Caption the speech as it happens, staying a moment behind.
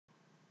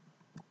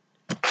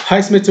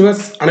Hi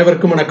ஸ்மிச்சுவர்ஸ்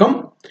அனைவருக்கும் வணக்கம்.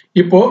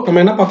 இப்போ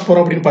நம்ம என்ன பார்க்க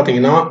போறோம் அப்படின்னு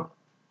பார்த்தீங்கன்னா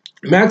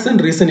மேக்ஸ்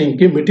அண்ட்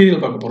ரீசனிங்க்கு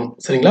மெட்டீரியல் பார்க்க போறோம்.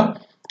 சரிங்களா?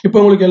 இப்போ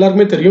உங்களுக்கு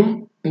எல்லாருக்குமே தெரியும்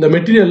இந்த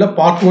மெட்டீரியல்ல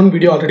பார்ட் 1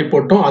 வீடியோ ஆல்ரெடி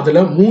போட்டோம்.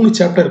 அதுல 3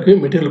 சாப்டருக்கு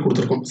மெட்டீரியல்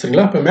கொடுத்துருக்கோம்.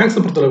 சரிங்களா? இப்போ மேக்ஸ்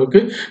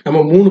பொறுத்தளவுக்கு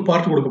நம்ம 3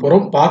 பார்ட் கொடுக்க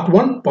போறோம். Part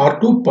 1, part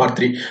 2, part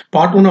 3.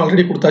 Part 1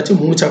 already கொடுத்தாச்சு,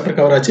 3 சாப்டர்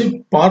கவர் ஆச்சு.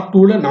 பார்ட்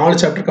 2ல 4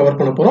 சாப்டர் கவர்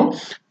பண்ண போறோம்.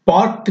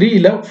 Part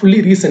 3ல fully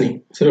reasoning.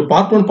 சரி,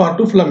 பார்ட் 1 பார்ட்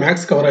 2 ஃபுல்லா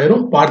மேக்ஸ் கவர்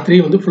ஆயிரும். பார்ட்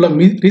 3 வந்து ஃபுல்லா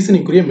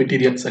ரீசனிங் குரிய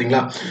மெட்டீரியல்.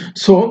 சரிங்களா?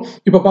 சோ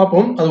இப்போ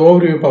பார்ப்போம், அது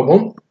ஓவர்வியூ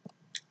பார்ப்போம்.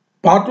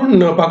 பார்ட் 1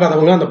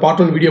 பார்க்காதவங்க அந்த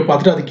பார்ட் 1 வீடியோ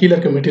பார்த்துட்டு அது கீழே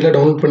இருக்க மெட்டீரியல்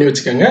டவுன்லோட் பண்ணி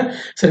வச்சுக்கோங்க.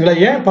 சரிங்களா?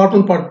 ஏன் பார்ட்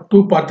 1 பார்ட்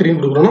 2 பார்ட் 3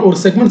 கொடுக்குறோம்னா ஒரு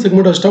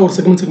செக்மெண்ட் வச்சுட்டா ஒரு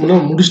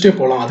செக்மெண்ட் முடிச்சுட்டே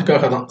போகலாம்,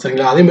 அதுக்காக தான்.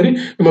 சரிங்களா? அதே மாதிரி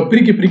நம்ம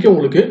பிரிக்க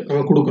உங்களுக்கு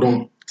நம்ம கொடுக்குறோம்.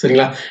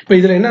 சரிங்களா? இப்போ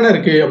இதுல என்னென்ன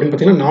இருக்கு அப்படின்னு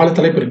பார்த்தீங்கன்னா 4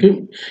 தலைப்பு இருக்கு.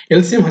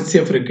 எல்சிஎம்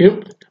ஹெச்சிஎஃப் இருக்கு,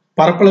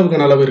 பரப்பளவு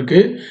கன அளவு இருக்கு,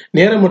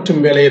 நேரம் மற்றும்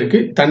வேலை இருக்கு,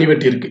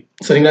 தனிவெட்டி இருக்கு.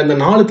 சரிங்களா? இந்த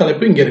 4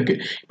 தலைப்பு இங்க இருக்கு.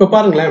 இப்ப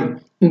பாருங்களேன்,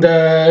 இந்த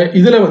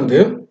இதுல வந்து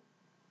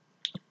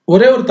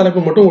ஒரே ஒரு தலைப்பு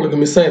மட்டும் உங்களுக்கு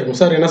மிஸ் ஆயிருக்கும்.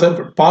 சார் என்ன சார்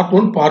பார்ட்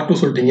 1 பார்ட் 2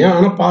 சொல்லிட்டீங்க,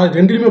 ஆனா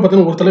ரெண்டுலயுமே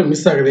பார்த்தீங்கன்னா ஒரு தலைப்பு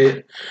மிஸ் ஆகுது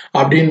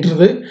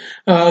அப்படின்றது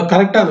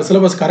கரெக்டா அந்த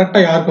சிலபஸ்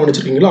கரெக்டா யார்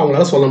கவனிச்சிருக்கீங்களோ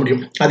அவங்களால சொல்ல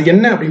முடியும். அது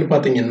என்ன அப்படின்னு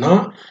பார்த்தீங்கன்னா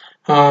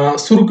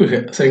சுருக்குக.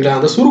 சரிங்களா?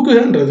 அந்த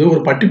சுருக்குகன்றது ஒரு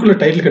பர்டிகுலர்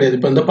டைட்டில் கிடையாது.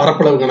 இப்போ இந்த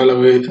பரப்பளவு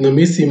கனளவு, இந்த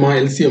மீசிமா,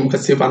 எல்சிஎம்,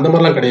 ஹெச்சிஎஃப் அந்த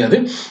மாதிரிலாம் கிடையாது.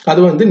 அது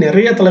வந்து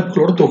நிறைய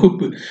தலைப்புகளோட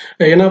தொகுப்பு.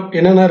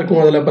 என்னென்ன இருக்கும்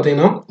அதில்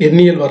பார்த்தீங்கன்னா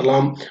எண்ணியல்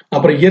வரலாம்,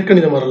 அப்புறம்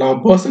இயற்கணிதம் வரலாம்,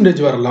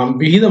 பெர்சன்டேஜ் வரலாம்,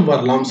 விகிதம்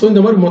வரலாம். ஸோ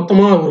இந்த மாதிரி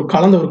மொத்தமாக ஒரு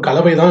கலந்த ஒரு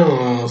கலவை தான்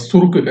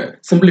சுருக்குக,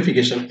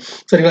 சிம்பிளிஃபிகேஷன்.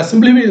 சரிங்களா?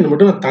 சிம்பிளிஃபிகேஷன்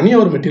மட்டும் நான்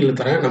தனியாக ஒரு மெட்டீரியல்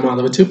தரேன், நம்ம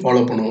அதை வச்சு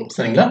ஃபாலோ பண்ணுவோம்.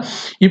 சரிங்களா?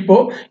 இப்போ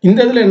இந்த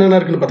இதில் என்னென்ன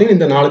இருக்குன்னு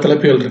பார்த்தீங்கன்னா இந்த 4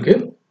 தலைப்புகள் இருக்கு.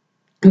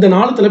 இந்த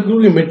 4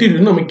 தலைப்புகளுடைய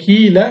மெட்டீரியல் நம்ம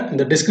கீழே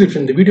இந்த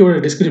டிஸ்கிரிப்ஷன், இந்த வீடியோட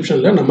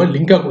டிஸ்கிரிப்ஷன்ல நம்ம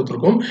லிங்கா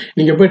கொடுத்துருக்கோம்.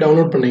 நீங்க போய்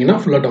டவுன்லோட் பண்ணீங்கன்னா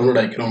ஃபுல்லா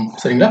டவுன்லோட் ஆகிக்கிறோம்.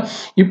 சரிங்களா?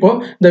 இப்போ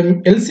இந்த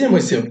எல்சிஎம்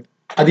ஹெச்சிஎஃப்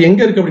அது எங்க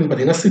இருக்கு அப்படின்னு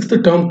பார்த்தீங்கன்னா 6th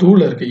டேர்ம்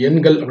 2ல இருக்கு.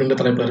 எண்கள் அப்படின்ற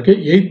தலைப்புல இருக்கு.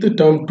 8th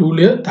டேர்ம்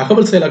 2ல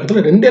தகவல்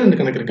செயலாக்கத்துல 2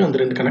 கணக்கு இருக்கு. அந்த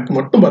 2 கணக்கு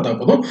மட்டும் பார்த்தா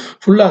போதும்.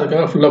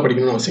 அதுக்காக ஃபுல்லா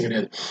படிக்கணும்னு அவசியம்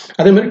கிடையாது.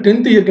 அதே மாதிரி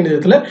 10th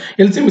இயற்கணிதத்துல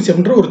எல்சிஎம்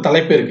ஹெச்சிஎஃப்ன்ற ஒரு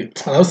தலைப்பே இருக்கு.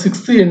 அதாவது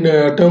 6th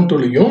டேர்ம்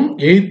 2லயும்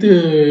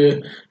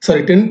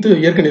 10th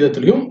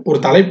இயற்கணிதத்திலையும் ஒரு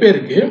தலைப்பே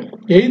இருக்கு.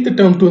 8th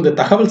டேர்ம் 2 இந்த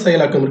தகவல்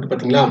செயலாக்கம் இருக்கு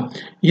பாத்தீங்களா,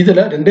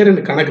 இதுல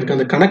 2 கணக்கு இருக்கு.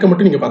 அந்த கணக்கை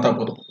மட்டும் நீங்க பார்த்தா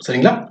போதும்.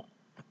 சரிங்களா?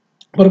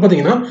 அப்புறம்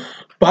பாத்தீங்கன்னா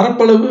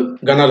பரப்பளவு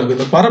கனளவு.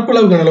 இந்த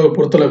பரப்பளவு கனளவு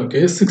பொறுத்தளவுக்கு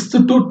 6th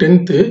to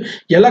 10th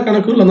எல்லா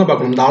கணக்குகளும் தான்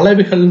பார்க்கணும். இந்த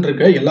அளவுகள்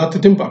இருக்க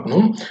எல்லாத்தையும்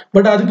பார்க்கணும்.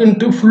 பட்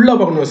அதுக்குன்ட்டு ஃபுல்லா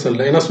பார்க்கணும் அவசியம்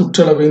இல்லை. ஏன்னா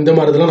சுற்றளவு இந்த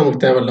மாதிரி இதெல்லாம்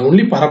நமக்கு தேவையில்லை.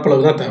 ஒன்லி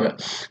பரப்பளவு தான் தேவை.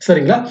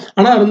 சரிங்களா?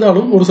 ஆனா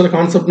இருந்தாலும் ஒரு சில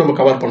கான்செப்ட் நம்ம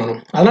கவர் பண்ணணும்.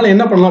 அதனால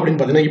என்ன பண்ணலாம்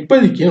அப்படின்னு பார்த்தீங்கன்னா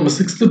இப்போதைக்கு நம்ம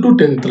 6th to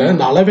 10thல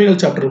இந்த அளவைகள்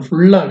சாப்டர்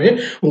ஃபுல்லாவே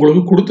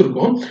உங்களுக்கு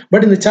கொடுத்துருக்கோம்.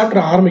 பட் இந்த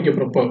சாப்டர்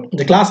ஆரம்பிக்கிறப்போ,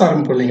 இந்த கிளாஸ்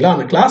ஆரம்பிப்போம் இல்லைங்களா,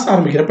 அந்த கிளாஸ்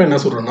ஆரம்பிக்கிறப்ப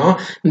என்ன சொல்றோம்னா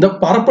இந்த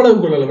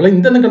பரப்பளவு அளவில்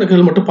இந்தந்த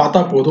கணக்குகள் மட்டும்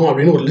பார்த்தா போதும்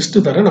அப்படின்னு ஒரு லிஸ்ட்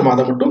தர நம்ம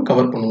அதை மட்டும்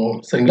கவர் பண்ணுவோம்.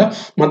 சரிங்களா?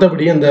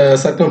 மற்றபடி அந்த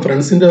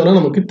சர்க்கம்ஃபரன்ஸ் இந்த இதெல்லாம்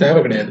நமக்கு தேவை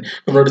கிடையாது.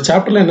 நம்மளோட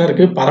சாப்டர்ல என்ன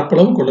இருக்கு,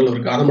 பரப்பளவு கொள்ளளவு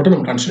இருக்கு. அதை மட்டும்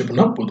நம்ம கன்சிடர்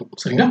பண்ணா போதும்.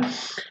 சரிங்களா?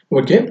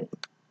 ஓகே.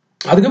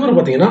 அதுக்கப்புறம்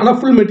பாத்தீங்கன்னா ஆனா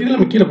ஃபுல் மெட்டீரியல்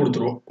நம்ம கீழே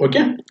கொடுத்துருவோம்.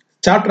 ஓகே.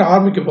 சாப்டர்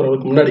ஆரம்பிக்க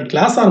போறதுக்கு முன்னாடி,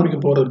 கிளாஸ் ஆரம்பிக்க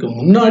போறதுக்கு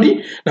முன்னாடி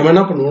நம்ம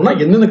என்ன பண்ணுவோம்னா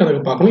எந்தெந்த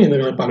கணக்கு பார்க்கணும், எந்த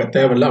கணக்கு பார்க்க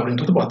தேவையில்லை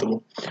அப்படின்றது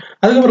பார்த்துருவோம்.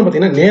 அதுக்கப்புறம்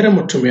பாத்தீங்கன்னா நேரம்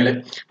மற்றும் வேலை.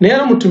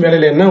 நேரம் மற்றும்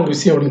வேலையில என்ன ஒரு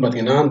விஷயம் அப்படின்னு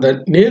பாத்தீங்கன்னா இந்த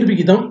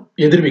நேர்விகிதம்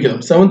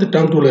எதிர்விகிதம் 7th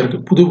டேர்ம் 2ல இருக்கு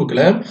புது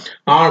புக்ல.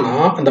 ஆனா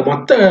அந்த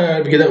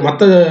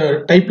மத்த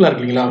டைப்லாம்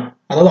இருக்கு இல்லைங்களா,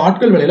 அதாவது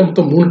ஆட்கள் வேலையில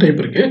மொத்தம் 3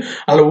 டைப் இருக்கு.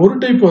 அதுல ஒரு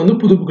டைப் வந்து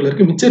புது புக்ல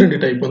இருக்கு, மிச்ச 2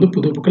 டைப் வந்து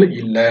புது புக்ல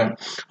இல்ல.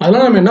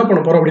 அதனால நம்ம என்ன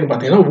பண்ண போறோம் அப்படின்னு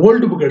பாத்தீங்கன்னா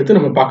ஓல்டு புக் எடுத்து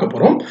நம்ம பார்க்க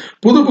போறோம்.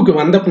 புது புக்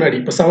வந்த பின்னாடி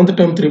இப்ப 7th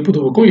டேர்ம் 3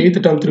 புது புக்கும்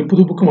 8th டேர்ம் 3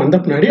 புது புக்கும் வந்த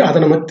பின்னாடி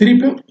அதை நம்ம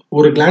திருப்பி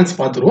ஒரு கிளான்ஸ்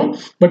பார்த்துருவோம்.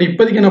 பட்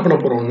இப்போதைக்கு என்ன பண்ண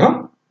போறோம்னா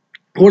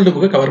ஓல்டு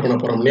புக்கை கவர் பண்ண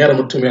போறோம். நேரம்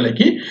மற்றும்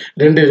வேலைக்கு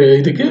 2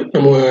 இதுக்கு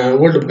நம்ம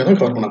ஓல்டு புக்கை தான்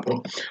கவர் பண்ண போறோம்.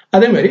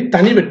 அதே மாதிரி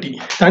தனிவெட்டி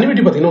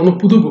பார்த்தீங்கன்னா ஒன்றும்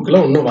புது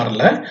புக்கில் ஒன்றும்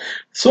வரல.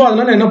 ஸோ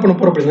அதனால என்ன பண்ண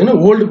போறோம் அப்படின்னா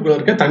ஓல்டு புக்கில்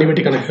இருக்க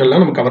தனிவெட்டி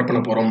கணக்குகள்லாம் நம்ம கவர் பண்ண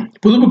போறோம்.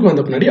 புது புக்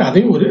வந்த பின்னாடி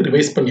அதையும் ஒரு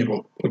ரிவைஸ்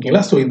பண்ணிடுவோம்.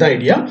 ஓகேங்களா? ஸோ இதான்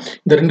ஐடியா.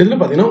 இந்த 2 இதில்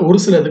பார்த்தீங்கன்னா ஒரு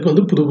சில இதுக்கு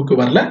வந்து புது புக்கு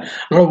வரல.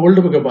 அதனால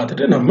ஓல்டு புக்கை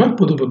பார்த்துட்டு நம்ம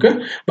புது புக்கை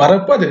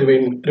வரப்போ அதை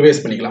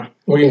ரிவைஸ் பண்ணிக்கலாம்.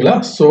 ஓகேங்களா?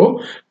 ஸோ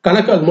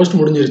கணக்கு ஆல்மோஸ்ட்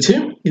முடிஞ்சிருச்சு.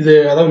 இது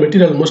அதாவது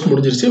மெட்டீரியல் ஆல்மோஸ்ட்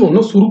முடிஞ்சிருச்சு.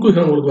 ஒன்றும்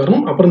சுருக்குகள் உங்களுக்கு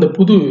வரும். அப்புறம் இந்த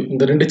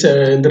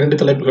 2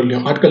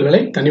 தலைப்புகள்லையும் ஆட்கள்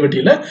வேலை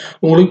தனிவெட்டியில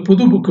உங்களுக்கு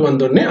புது புக்கு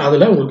வந்தோடனே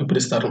அதுல உங்களுக்கு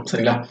பிரிச்சு தரும்.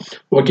 சரிங்களா?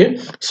 ஓகே.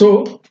 ஸோ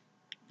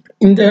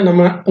இந்த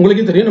நம்ம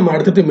உங்களுக்கே தெரியும் நம்ம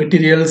அடுத்தது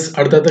மெட்டீரியல்ஸ்,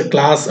 அடுத்தது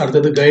கிளாஸ்,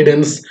 அடுத்தது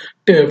கைடன்ஸ்,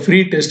 ஃப்ரீ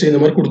டெஸ்ட் இந்த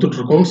மாதிரி கொடுத்துட்டு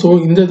இருக்கோம். ஸோ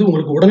இந்த இது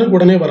உங்களுக்கு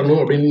உடனே வரணும்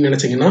அப்படின்னு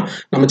நினைச்சீங்கன்னா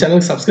நம்ம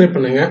சேனலுக்கு சப்ஸ்கிரைப்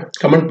பண்ணுங்க,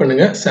 கமெண்ட்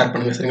பண்ணுங்க, ஷேர்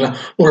பண்ணுங்க. சரிங்களா?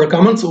 உங்களோட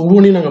கமெண்ட்ஸ்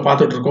ஒவ்வொன்றையும் நாங்கள்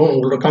பார்த்துட்டு இருக்கோம்.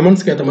 உங்களோட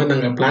கமெண்ட்ஸ்க்கு ஏற்ற மாதிரி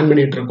நாங்கள் பிளான்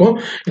பண்ணிட்டு இருக்கோம்.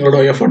 எங்களோட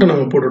எஃபர்ட்டை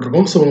நாங்கள் போட்டுட்டு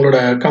இருக்கோம். ஸோ உங்களோட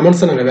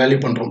கமெண்ட்ஸை நாங்கள் வேல்யூ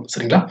பண்றோம்.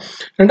 சரிங்களா?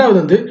 ரெண்டாவது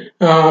வந்து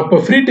இப்போ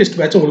ஃப்ரீ டெஸ்ட்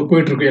பேட்ச் உங்களுக்கு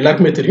போயிட்டு இருக்கு.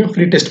 எல்லாருக்குமே தெரியும்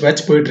ஃப்ரீ டெஸ்ட்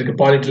பேட்ச் போயிட்டு இருக்கு.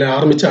 பாலிட்டில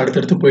ஆரம்பிச்சு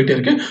அடுத்தடுத்து போயிட்டே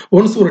இருக்கு.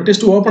 ஒன்ஸ் ஒரு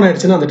டெஸ்ட் ஓப்பன்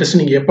ஆயிடுச்சுன்னா அந்த டெஸ்ட்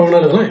நீங்க எப்போ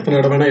வேணா எழுதலாம்,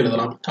 எத்தனை வேணா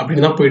எழுதலாம்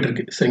அப்படின்னு தான் போயிட்டு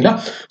இருக்கு. சரிங்களா?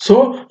 ஸோ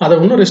அதை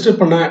இன்னும்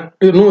ரெஜிஸ்டர்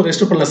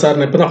பண்ணல சார்,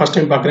 நான் இப்போ தான் ஃபர்ஸ்ட்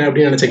டைம் பார்க்குறேன்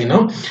அப்படின்னு நினச்சிங்கன்னா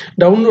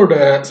டவுன்லோட்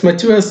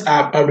ஸ்மெச்வேர்ஸ்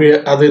ஆப் அப்படி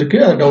அது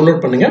இருக்குது, அதை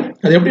டவுன்லோட் பண்ணுங்கள்.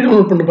 அது எப்படி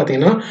டவுன்லோட் பண்ணு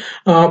பார்த்தீங்கன்னா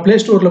ப்ளே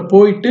ஸ்டோரில்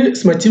போயிட்டு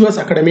ஸ்மெச்வேர்ஸ்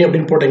அகாடமி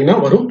அப்படின்னு போட்டிங்கன்னா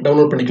வரும்,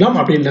 டவுன்லோட் பண்ணிக்கலாம்.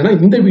 அப்படி இல்லைன்னா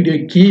இந்த வீடியோ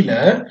கீழே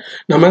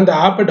நம்ம இந்த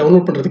ஆப்பை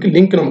டவுன்லோட் பண்ணுறதுக்கு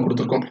லிங்க் நம்ம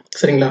கொடுத்துருக்கோம்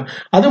சரிங்களா.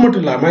 அது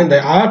மட்டும் இல்லாமல் இந்த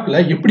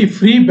ஆப்பில் எப்படி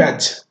ஃப்ரீ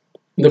பேட்ச்,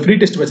 இந்த ஃப்ரீ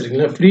டெஸ்ட் பேட்ச்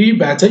இருக்குங்களா, ஃப்ரீ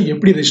பேட்சை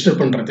எப்படி ரெஜிஸ்டர்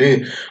பண்ணுறது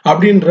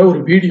அப்படின்ற ஒரு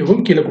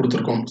வீடியோவும் கீழே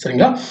கொடுத்துருக்கோம்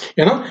சரிங்களா.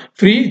 ஏன்னா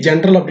ஃப்ரீ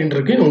ஜென்ரல்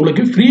அப்படின்றது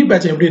உங்களுக்கு ஃப்ரீ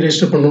பேட்சை எப்படி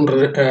ரெஜிஸ்டர் பண்ணணுன்ற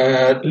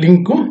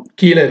லிங்க்கும்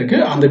கீழே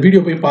இருக்குது. அந்த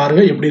வீடியோ போய்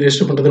பாருங்கள், எப்படி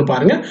ரெஜிஸ்டர் பண்ணுறதுன்னு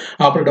பாருங்கள்,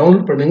 அப்புறம்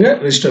டவுன்லோட் பண்ணுங்கள்,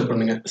 ரெஜிஸ்டர்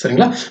பண்ணுங்கள்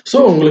சரிங்களா. ஸோ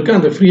உங்களுக்கு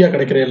அந்த ஃப்ரீயாக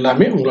கிடைக்கிற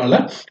எல்லாமே உங்களால்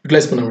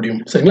யூட்டிலைஸ் பண்ண முடியும்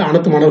சரிங்களா.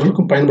 அனைத்து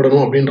மாணவர்களுக்கும்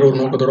பயன்படணும் அப்படின்ற ஒரு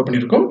நோக்கத்தோடு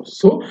பண்ணியிருக்கோம்.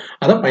 ஸோ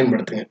அதை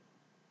பயன்படுத்துங்க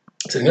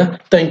சரிங்களா.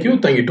 Thank you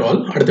to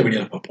all. அடுத்த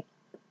வீடியோவில் பார்ப்போம்.